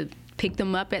to pick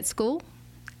them up at school,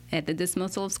 at the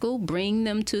dismissal of school, bring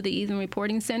them to the evening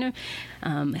reporting center.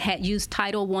 Had used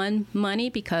Title I money,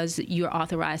 because you're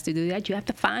authorized to do that. You have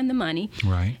to find the money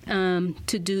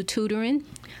to do tutoring,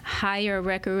 hire a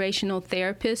recreational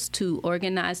therapist to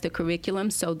organize the curriculum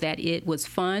so that it was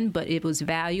fun, but it was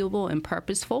valuable and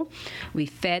purposeful. We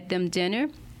fed them dinner.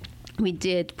 We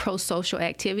did pro-social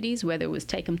activities, whether it was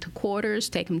take them to quarters,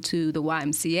 take them to the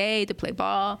YMCA to play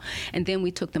ball, and then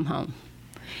we took them home.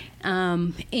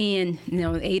 And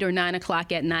 8 or 9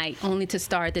 o'clock at night, only to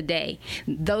start the day.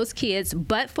 Those kids,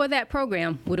 but for that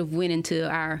program, would have went into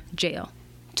our jail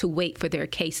to wait for their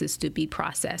cases to be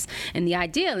processed. And the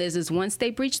idea is once they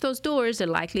breach those doors, the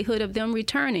likelihood of them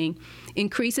returning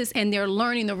increases, and they're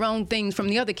learning the wrong things from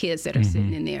the other kids that are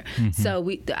sitting in there. So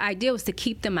the idea was to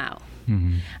keep them out.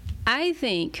 I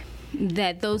think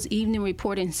that those evening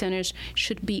reporting centers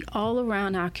should be all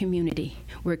around our community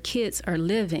where kids are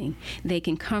living. They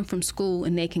can come from school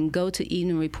and they can go to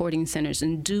evening reporting centers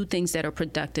and do things that are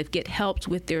productive, get help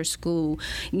with their school,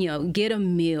 get a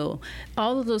meal,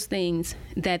 all of those things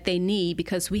that they need,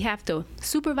 because we have to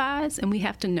supervise and we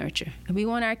have to nurture. If we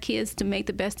want our kids to make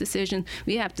the best decision,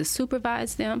 we have to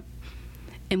supervise them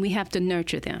and we have to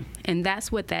nurture them. And that's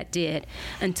what that did,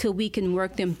 until we can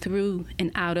work them through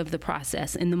and out of the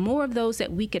process. And the more of those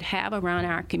that we could have around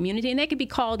our community, and they could be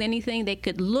called anything, they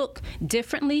could look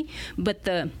differently, but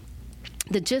the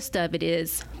gist of it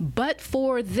is, but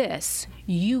for this,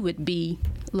 you would be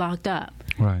locked up.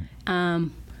 Right.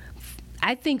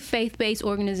 I think faith-based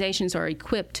organizations are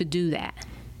equipped to do that.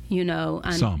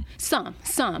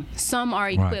 Some are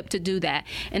equipped to do that,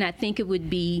 and I think it would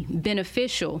be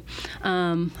beneficial.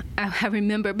 I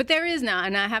remember, but there is now,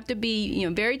 and I have to be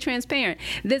very transparent.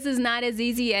 This is not as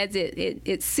easy as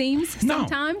it seems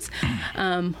sometimes.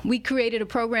 We created a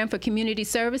program for community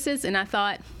services, and I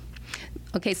thought,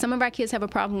 okay, some of our kids have a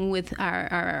problem with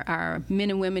our men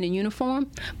and women in uniform,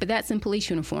 but that's in police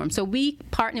uniform. So we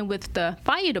partnered with the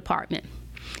fire department.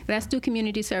 Let's do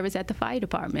community service at the fire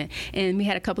department. And we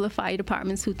had a couple of fire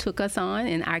departments who took us on,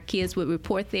 and our kids would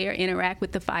report there, interact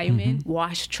with the firemen,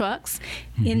 wash trucks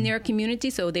in their community,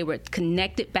 so they were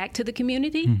connected back to the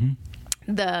community.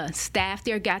 The staff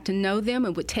there got to know them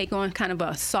and would take on kind of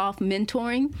a soft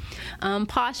mentoring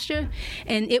posture.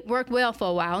 And it worked well for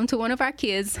a while until one of our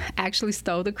kids actually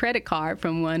stole the credit card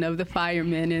from one of the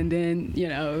firemen. And then, it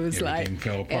was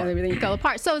everything fell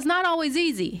apart. So it's not always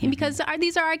easy. And because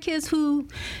these are our kids who,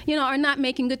 are not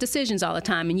making good decisions all the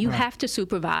time. And you have to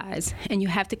supervise, and you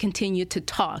have to continue to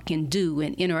talk and do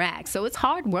and interact. So it's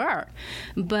hard work.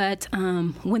 But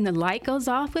when the light goes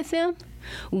off with them,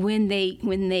 when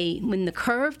the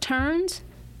curve turns,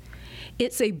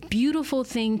 it's a beautiful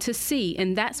thing to see,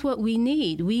 and that's what we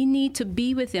need. We need to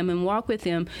be with them and walk with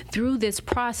them through this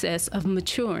process of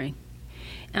maturing.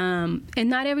 And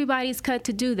not everybody's cut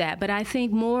to do that, but I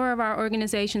think more of our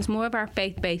organizations, more of our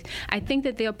faith-based, I think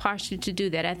that they're partial to do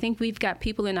that. I think we've got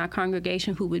people in our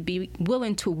congregation who would be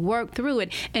willing to work through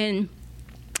it, and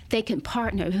they can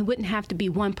partner. It wouldn't have to be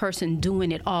one person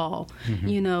doing it all.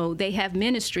 They have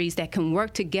ministries that can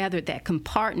work together, that can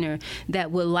partner,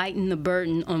 that will lighten the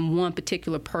burden on one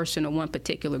particular person or one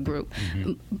particular group.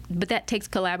 But that takes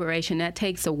collaboration. That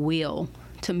takes a will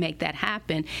to make that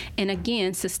happen. And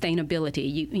again,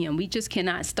 sustainability. We just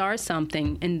cannot start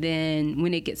something and then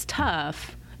when it gets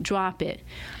tough, drop it.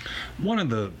 One of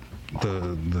the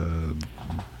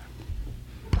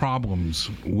problems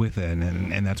with it,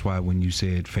 and that's why when you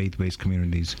said faith-based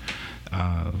communities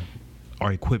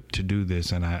are equipped to do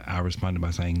this, and I responded by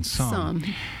saying some.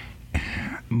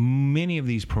 Many of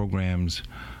these programs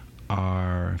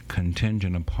are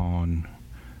contingent upon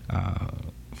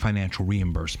financial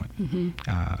reimbursement.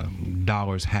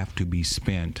 Dollars have to be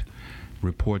spent,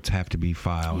 reports have to be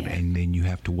filed, and then you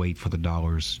have to wait for the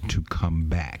dollars to come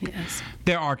back. Yes.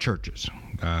 There are churches,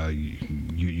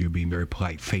 you're being very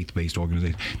polite, faith-based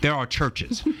organizations. There are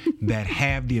churches that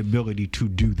have the ability to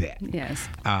do that. Yes.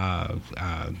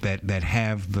 That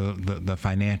have the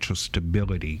financial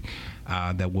stability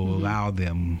that will allow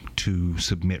them to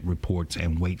submit reports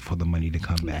and wait for the money to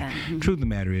come back. Truth of the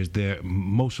matter is,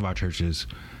 most of our churches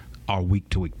are week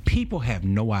to week. People have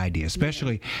no idea,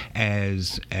 especially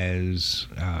as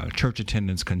church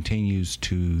attendance continues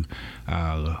to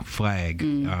flag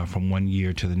from one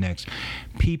year to the next.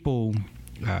 People,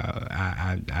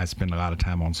 I spend a lot of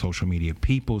time on social media.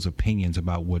 People's opinions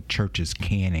about what churches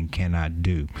can and cannot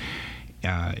do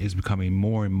is becoming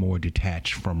more and more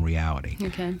detached from reality.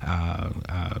 Okay.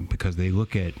 Because they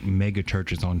look at mega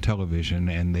churches on television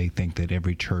and they think that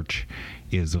every church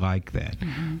is like that.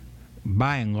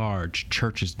 By and large,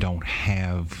 churches don't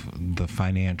have the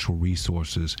financial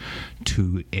resources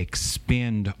to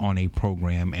expend on a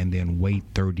program and then wait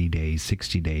 30 days,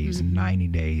 60 days, 90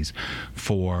 days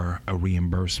for a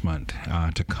reimbursement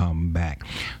to come back.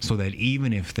 So that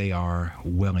even if they are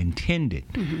well-intended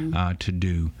to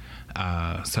do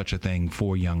such a thing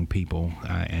for young people,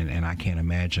 and I can't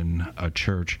imagine a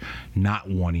church not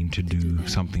wanting to do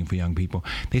something for young people,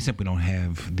 they simply don't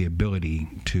have the ability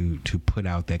to put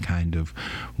out that kind of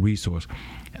resource.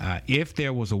 If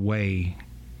there was a way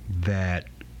that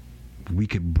we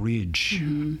could bridge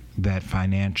that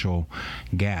financial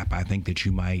gap, I think that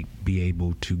you might be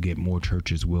able to get more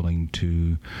churches willing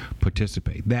to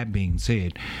participate. That being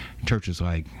said, churches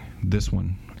like this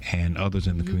one and others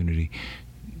in the community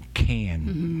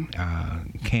can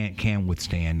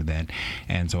withstand that.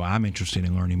 And so I'm interested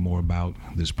in learning more about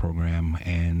this program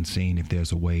and seeing if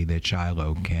there's a way that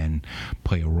Shiloh can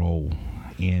play a role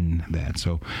in that.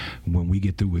 So when we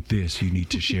get through with this, you need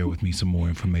to share with me some more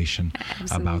information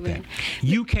about that.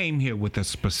 You came here with a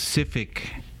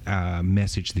specific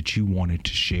message that you wanted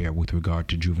to share with regard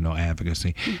to juvenile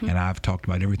advocacy, and I've talked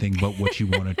about everything but what you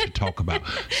wanted to talk about.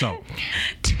 So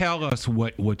tell us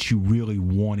what you really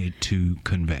wanted to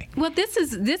convey. Well, this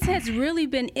has really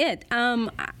been it.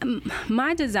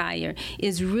 My desire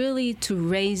is really to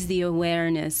raise the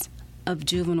awareness of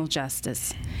juvenile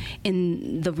justice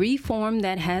in the reform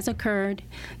that has occurred,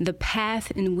 the path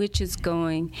in which it's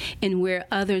going, and where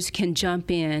others can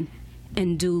jump in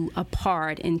and do a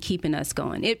part in keeping us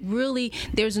going. It really,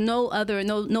 there's no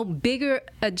bigger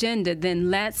agenda than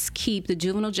let's keep the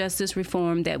juvenile justice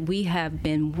reform that we have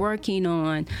been working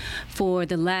on for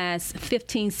the last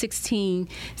 15, 16,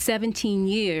 17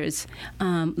 years.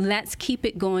 Let's keep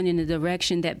it going in a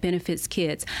direction that benefits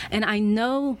kids. And I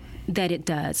know that it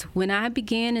does. When I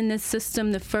began in this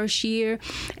system the first year,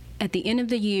 at the end of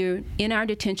the year, in our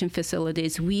detention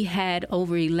facilities, we had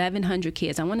over 1,100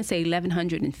 kids. I want to say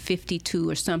 1,152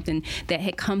 or something that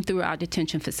had come through our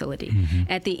detention facility.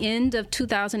 At the end of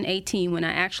 2018, when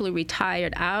I actually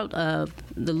retired out of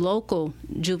the local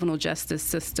juvenile justice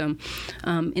system,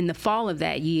 in the fall of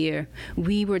that year,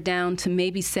 we were down to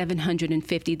maybe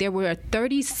 750. There were a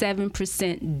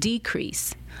 37%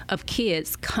 decrease of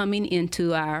kids coming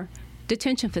into our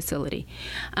detention facility.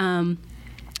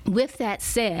 With that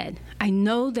said, I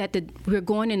know that we're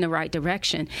going in the right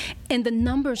direction, and the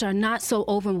numbers are not so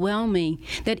overwhelming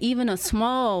that even a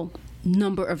small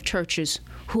number of churches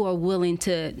who are willing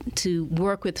to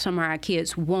work with some of our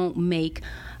kids won't make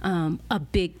a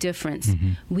big difference.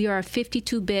 We are a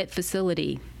 52-bed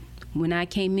facility. When I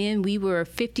came in, we were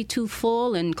 52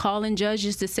 full and calling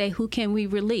judges to say, who can we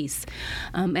release?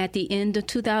 At the end of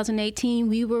 2018,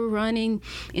 we were running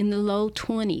in the low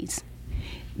 20s.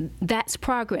 That's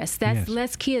progress. That's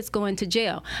less kids going to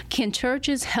jail. Can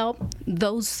churches help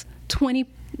those 20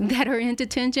 that are in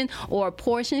detention, or a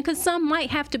portion, because some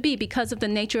might have to be because of the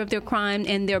nature of their crime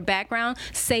and their background.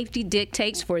 Safety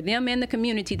dictates for them and the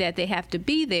community that they have to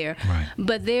be there. Right.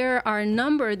 But there are a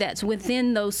number that's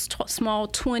within those small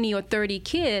 20 or 30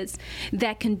 kids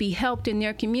that can be helped in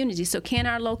their community. So can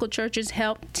our local churches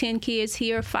help 10 kids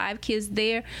here, 5 kids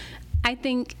there? I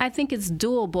think it's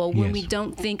doable when we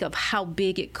don't think of how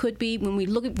big it could be. When we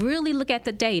really look at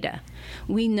the data,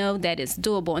 we know that it's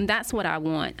doable, and that's what I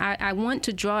want. I want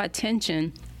to draw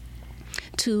attention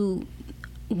to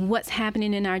what's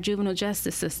happening in our juvenile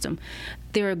justice system.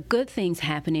 There are good things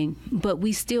happening, but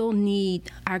we still need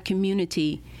our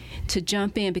community to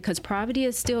jump in, because poverty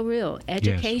is still real.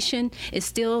 Education is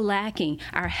still lacking.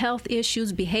 Our health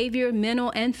issues, behavior,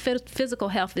 mental and physical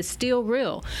health is still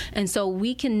real. And so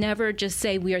we can never just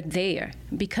say we are there,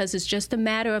 because it's just a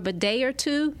matter of a day or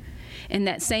two, and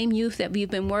that same youth that we've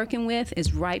been working with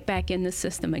is right back in the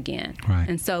system again. Right.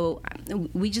 And so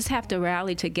we just have to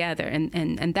rally together,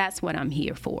 and that's what I'm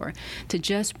here for, to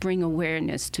just bring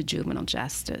awareness to juvenile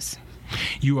justice.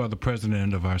 You are the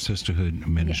president of our sisterhood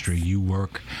ministry. Yes. You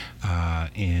work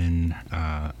in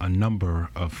a number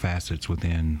of facets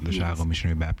within the Shiloh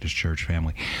Missionary Baptist Church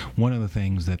family. One of the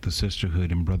things that the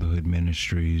sisterhood and brotherhood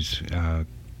ministries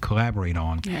collaborate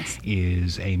on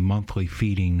is a monthly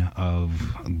feeding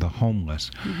of the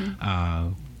homeless.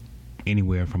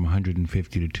 Anywhere from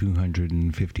 150 to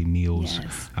 250 meals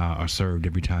are served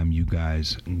every time you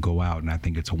guys go out, and I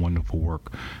think it's a wonderful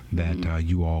work that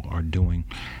you all are doing.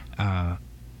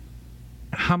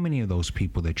 How many of those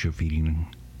people that you're feeding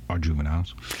are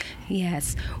juveniles?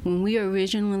 Yes. When we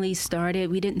originally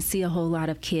started, we didn't see a whole lot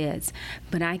of kids.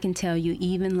 But I can tell you,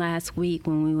 even last week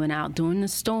when we went out during the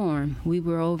storm, we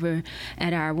were over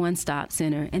at our one-stop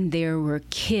center, and there were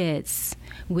kids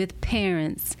with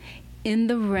parents in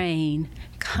the rain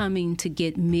coming to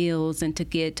get meals and to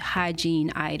get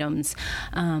hygiene items.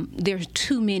 There's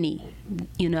too many,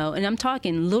 and I'm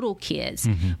talking little kids.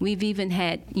 We've even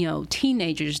had,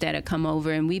 teenagers that have come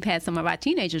over, and we've had some of our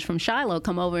teenagers from Shiloh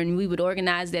come over, and we would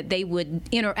organize that they would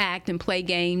interact and play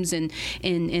games and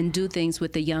do things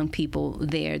with the young people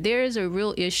there. There is a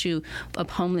real issue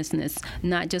of homelessness,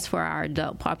 not just for our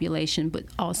adult population, but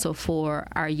also for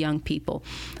our young people.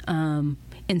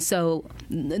 And so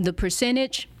the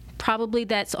percentage probably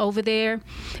that's over there,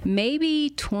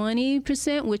 maybe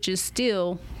 20%, which is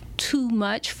still too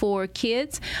much for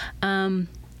kids. One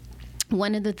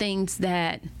of the things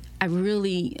that I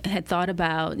really had thought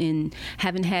about and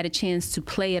haven't had a chance to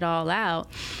play it all out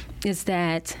is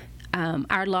that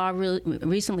our law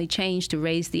recently changed to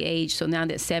raise the age, so now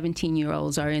that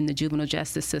 17-year-olds are in the juvenile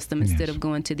justice system instead of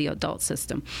going to the adult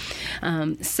system.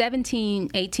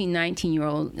 17, 18,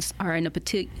 19-year-olds are in a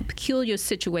peculiar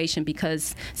situation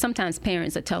because sometimes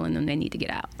parents are telling them they need to get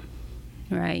out.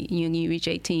 Right, you reach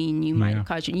 18, you might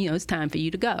cause it's time for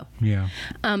you to go.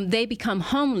 They become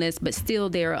homeless, but still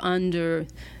they're under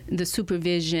the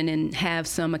supervision and have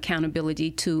some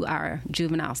accountability to our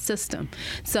juvenile system.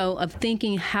 So of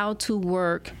thinking how to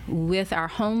work with our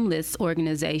homeless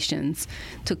organizations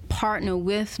to partner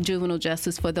with juvenile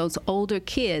justice for those older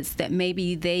kids that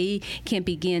maybe they can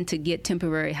begin to get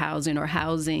temporary housing or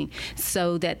housing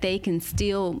so that they can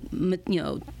still,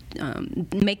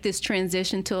 make this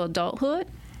transition to adulthood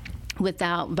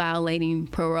without violating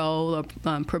parole or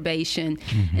probation,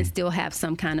 and still have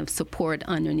some kind of support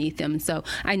underneath them. So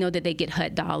I know that they get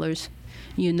HUD dollars,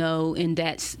 and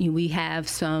that's, we have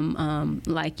some,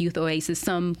 like Youth Oasis,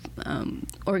 some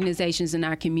organizations in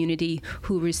our community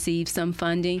who receive some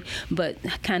funding, but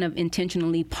kind of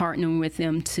intentionally partnering with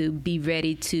them to be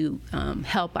ready to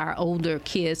help our older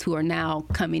kids who are now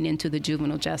coming into the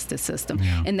juvenile justice system.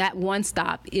 And that one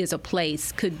stop is a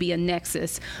place, could be a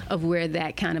nexus of where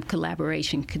that kind of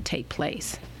collaboration could take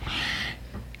place.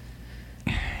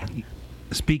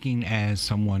 Speaking as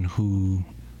someone who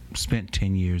spent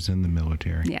 10 years in the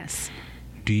military. Yes.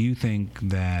 Do you think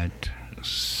that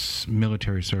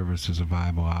military service is a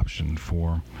viable option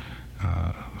for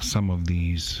some of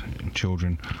these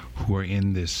children who are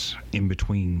in this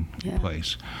in-between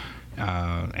place?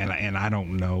 And I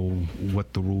don't know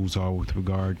what the rules are with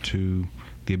regard to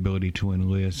the ability to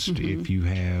enlist if you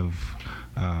have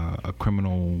a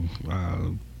criminal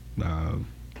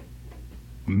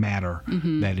matter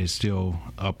that is still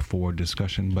up for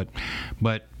discussion.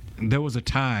 But there was a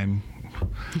time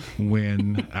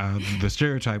when the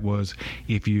stereotype was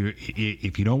if you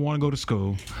don't want to go to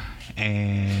school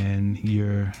and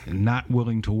you're not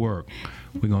willing to work,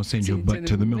 we're going to send your butt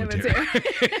to the military.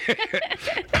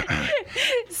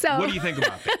 So, what do you think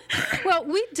about that? Well,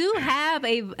 we do have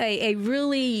a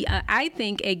really, I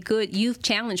think, a good youth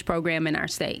challenge program in our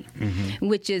state,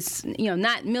 which is,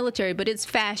 not military, but it's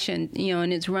fashioned,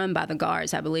 and it's run by the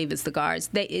Guards. I believe it's the Guards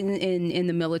in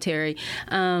the military.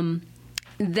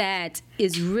 That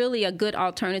is really a good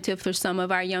alternative for some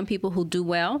of our young people who do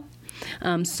well.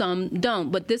 Some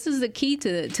don't, but this is the key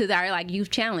to our youth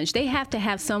challenge. They have to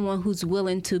have someone who's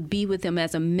willing to be with them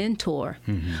as a mentor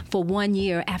for 1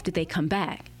 year after they come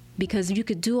back, because you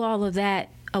could do all of that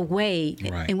away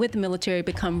and with the military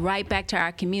become right back to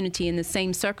our community in the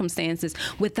same circumstances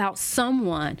without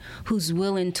someone who's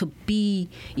willing to be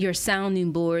your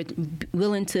sounding board,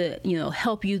 willing to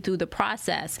help you through the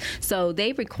process. So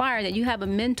they require that you have a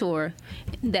mentor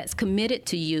that's committed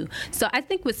to you. So I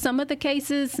think with some of the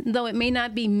cases, though it may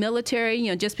not be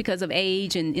military, just because of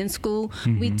age and in school,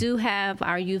 we do have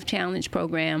our youth challenge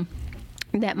program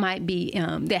that might be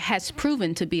that has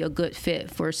proven to be a good fit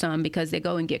for some, because they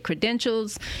go and get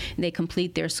credentials, they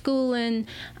complete their schooling.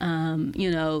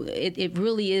 It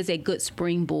really is a good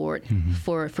springboard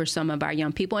for some of our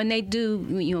young people. And they do,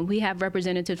 we have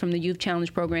representatives from the Youth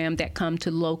Challenge Program that come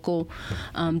to local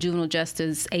juvenile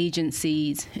justice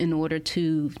agencies in order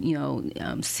to,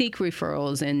 seek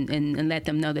referrals and let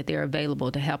them know that they're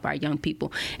available to help our young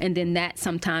people. And then that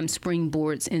sometimes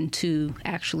springboards into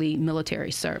actually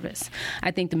military service. I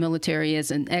think the military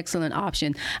is an excellent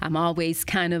option. I'm always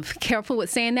kind of careful with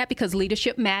saying that because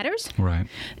leadership matters. Right.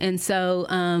 And so,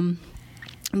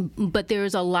 but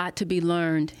there's a lot to be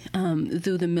learned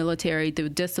through the military, through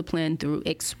discipline, through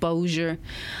exposure,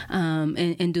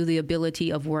 and through the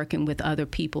ability of working with other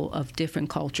people of different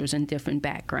cultures and different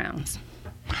backgrounds.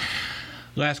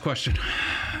 Last question.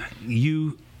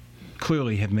 You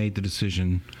clearly have made the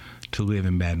decision to live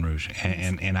in Baton Rouge,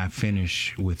 and I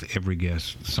finish with every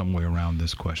guest somewhere around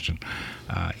this question.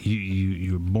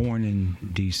 You're born in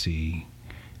D.C.,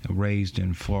 raised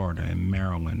in Florida and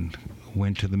Maryland,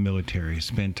 went to the military,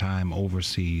 spent time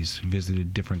overseas,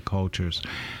 visited different cultures,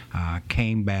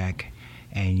 came back,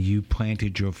 and you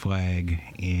planted your flag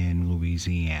in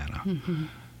Louisiana.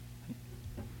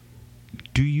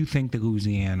 Do you think that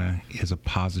Louisiana is a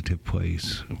positive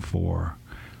place for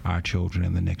our children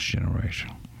in the next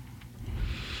generation?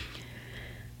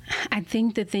 I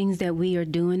think the things that we are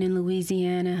doing in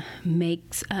Louisiana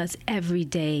makes us every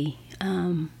day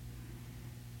a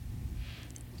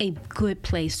good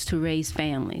place to raise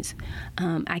families.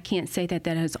 I can't say that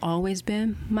has always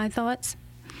been my thoughts.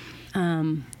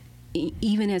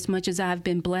 Even as much as I've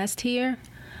been blessed here,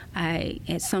 I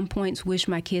at some points wish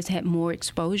my kids had more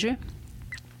exposure.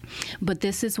 But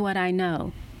this is what I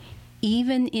know.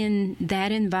 Even in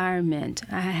that environment,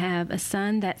 I have a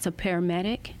son that's a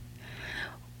paramedic,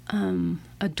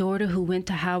 a daughter who went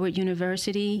to Howard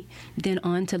University, then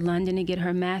on to London to get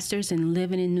her master's and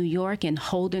living in New York and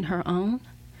holding her own.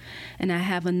 And I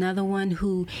have another one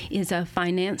who is a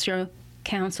financial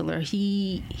counselor.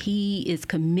 He is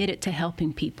committed to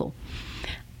helping people.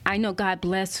 I know God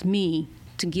blessed me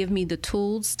to give me the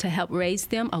tools to help raise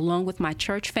them along with my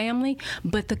church family,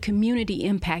 but the community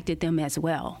impacted them as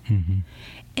well.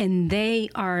 And they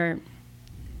are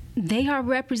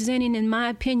representing, in my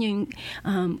opinion,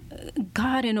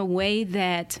 God in a way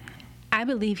that I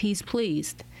believe He's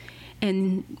pleased.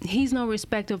 And He's no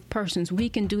respecter of persons. We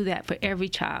can do that for every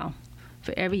child,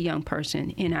 for every young person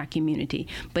in our community.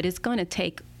 But it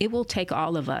will take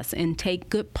all of us and take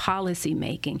good policy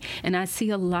making. And I see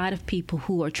a lot of people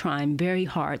who are trying very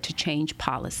hard to change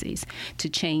policies, to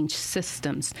change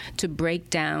systems, to break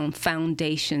down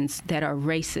foundations that are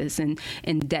racist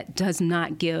and that does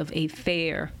not give a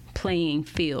fair playing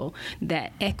field,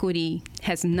 that equity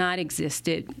has not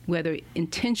existed, whether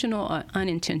intentional or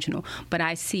unintentional. But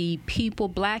I see people,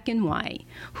 black and white,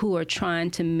 who are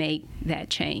trying to make that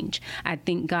change. I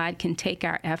think God can take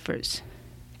our efforts,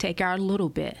 take our little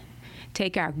bit,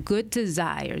 take our good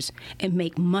desires, and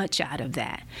make much out of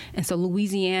that. And so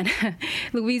Louisiana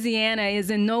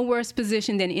is in no worse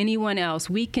position than anyone else.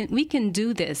 We can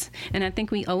do this, and I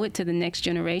think we owe it to the next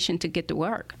generation to get to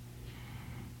work.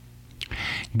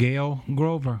 Gail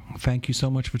Grover, thank you so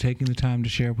much for taking the time to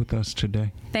share with us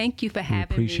today. Thank you for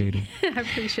having me. Appreciate it. I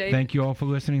appreciate it. Thank you all for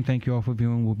listening. Thank you all for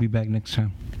viewing. We'll be back next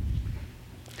time.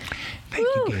 Thank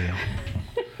you, Gail.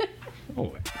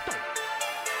 Oh.